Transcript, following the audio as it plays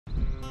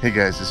Hey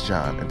guys, it's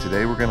John, and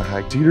today we're gonna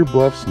hike Cedar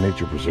Bluff's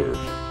Nature Preserve,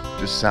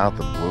 just south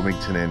of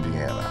Bloomington,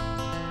 Indiana.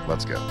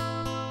 Let's go.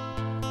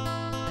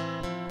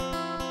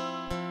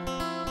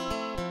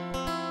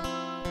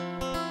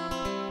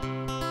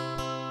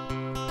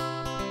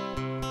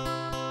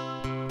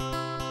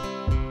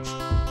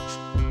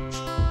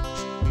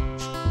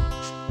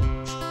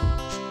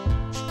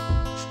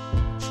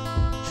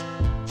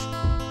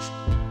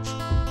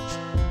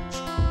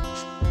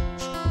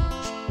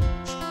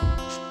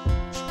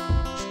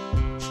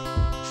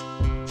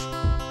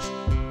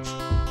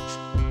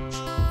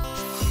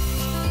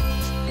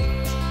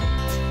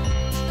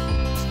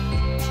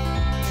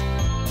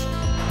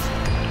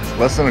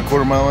 Less than a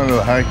quarter mile into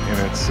the hike,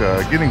 and it's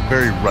getting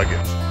very rugged.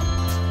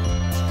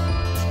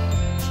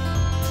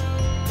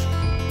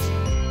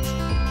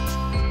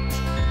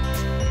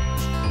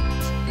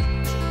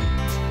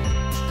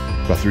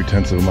 About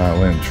 3/10 of a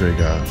mile in,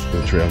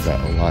 the trail got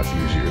a lot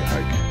easier to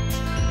hike.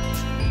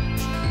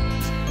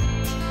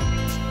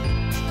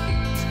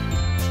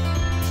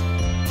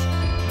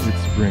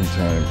 It's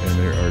springtime, and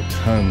there are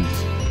tons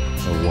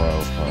of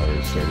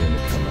wildflowers starting to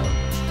come out.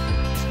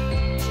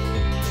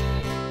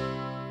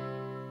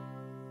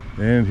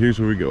 And here's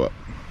where we go up.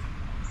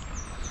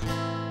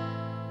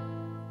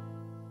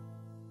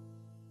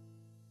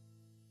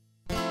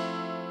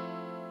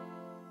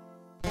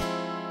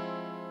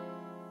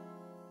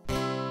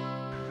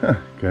 Huh,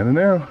 kinda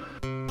now.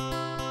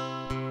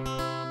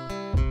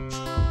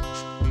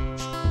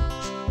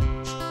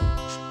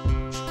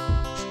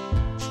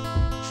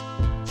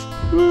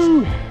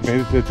 Woo, made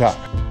it to the top.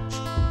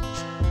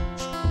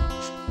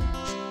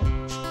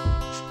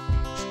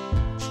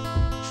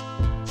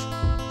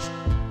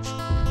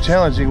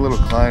 Challenging little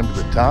climb to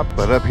the top,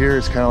 but up here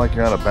it's kind of like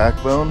you're on a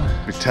backbone.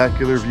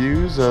 Spectacular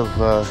views of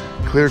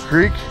Clear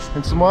Creek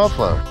and some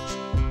wildflower.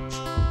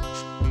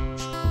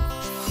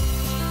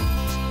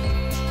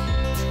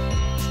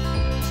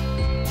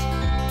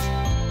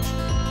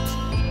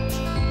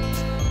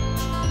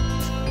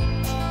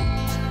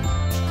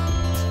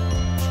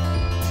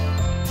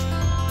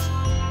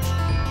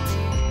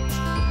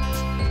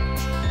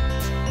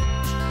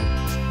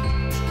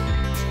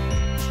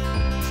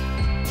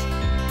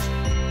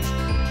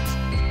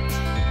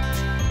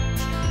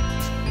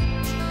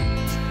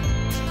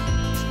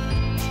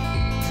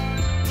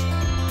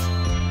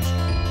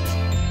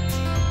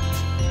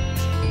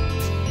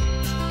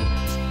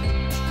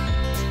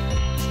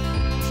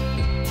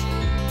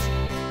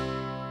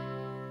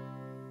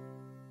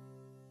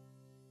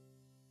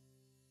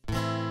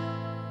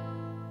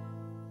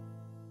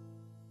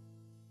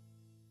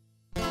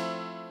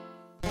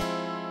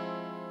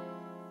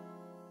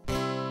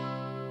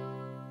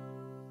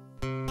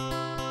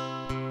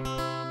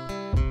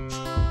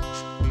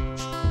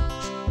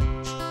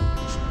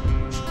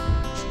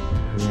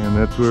 And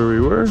that's where we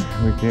were.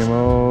 We came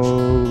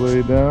all the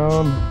way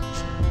down,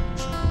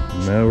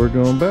 and now we're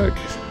going back.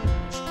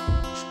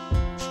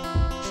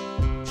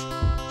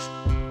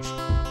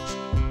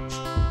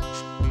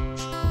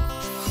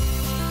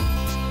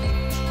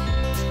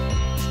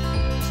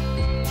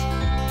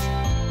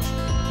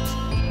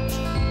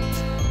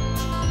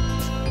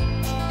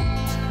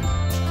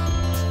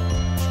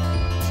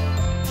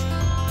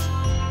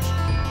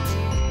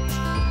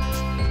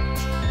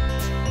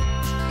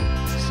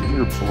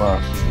 Cedar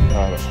Bluff,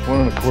 about a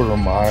 1 1/4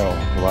 mile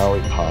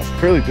lollipop.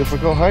 Fairly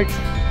difficult hike,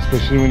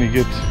 especially when you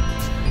get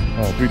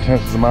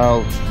 3/10 of the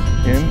mile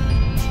in.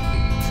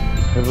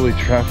 Heavily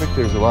trafficked.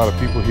 There's a lot of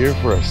people here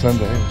for a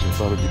Sunday, which I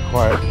thought would be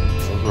quiet.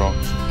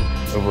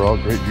 Overall,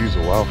 great views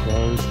of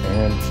wildflowers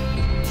and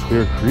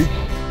Clear Creek.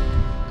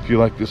 If you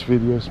like this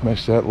video,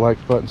 smash that like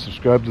button,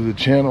 subscribe to the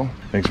channel.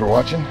 Thanks for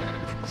watching.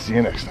 See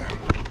you next time.